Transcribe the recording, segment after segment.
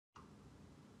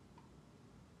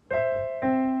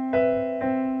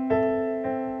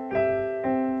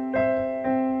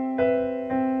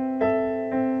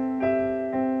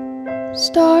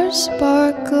Stars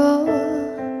sparkle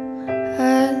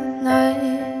at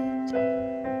night,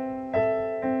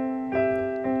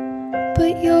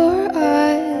 but your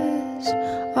eyes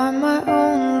are my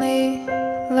only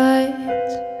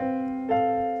light.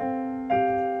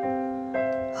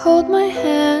 Hold my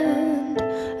hand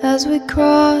as we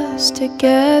cross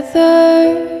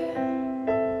together,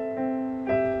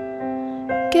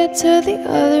 get to the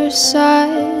other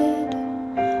side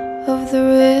of the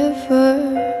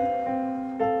river.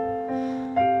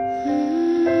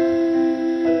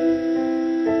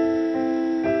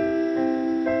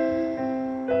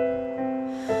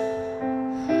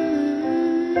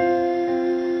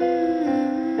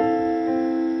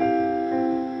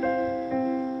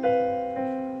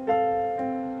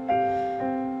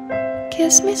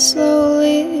 Kiss me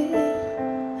slowly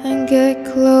and get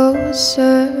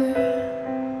closer.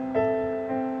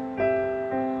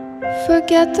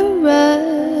 Forget the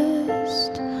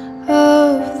rest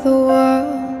of the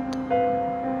world.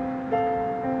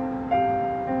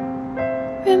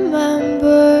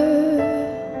 Remember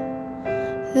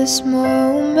this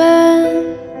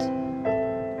moment.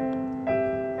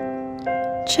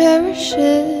 Cherish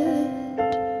it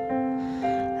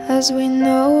as we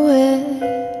know it.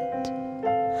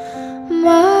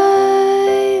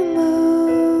 My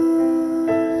moon,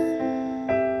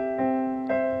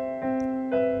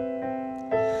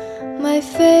 my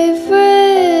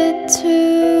favorite tune,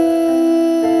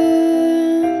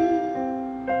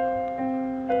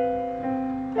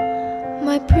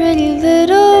 my pretty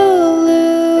little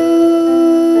loon,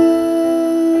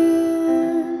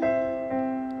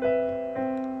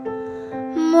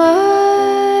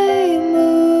 my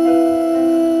moon.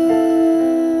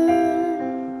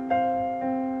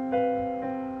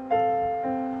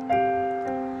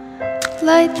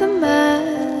 Light the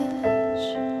match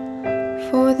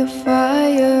for the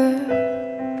fire.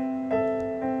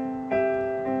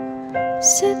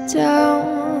 Sit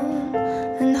down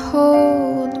and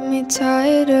hold me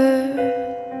tighter.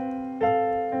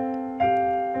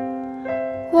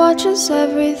 Watch as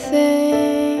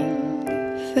everything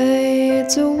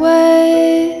fades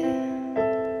away.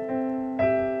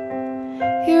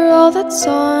 You're all that's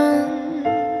on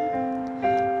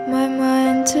my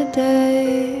mind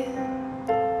today.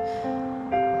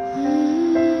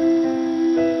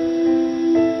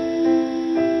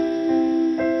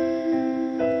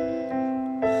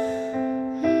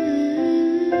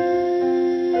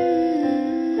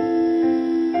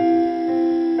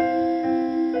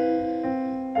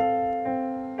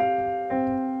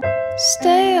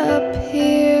 Stay up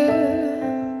here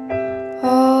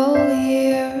all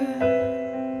year.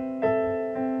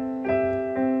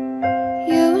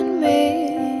 You and me,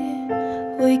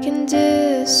 we can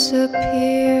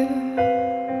disappear.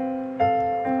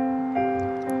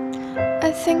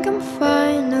 I think I'm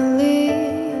finally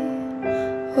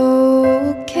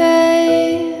okay.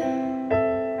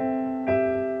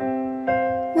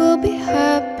 We'll be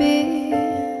happy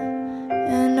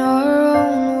in our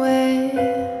own way.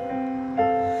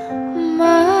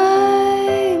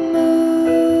 My moon,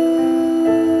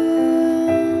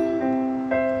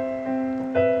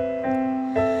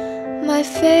 my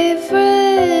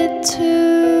favorite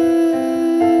tune,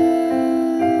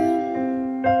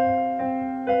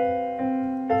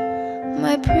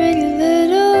 my pretty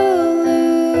little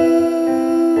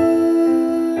loon,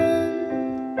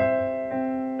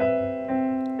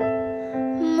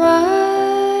 my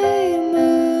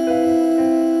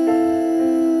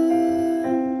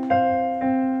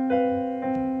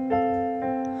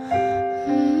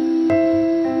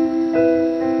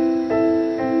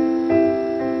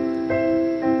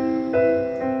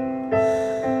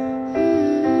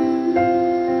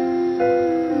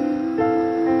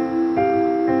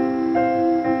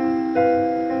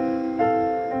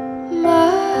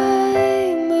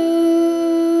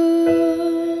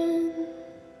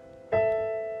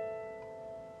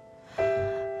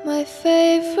my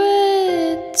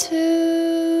favorite tune,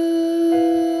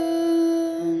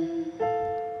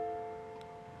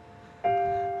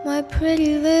 my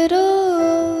pretty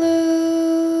little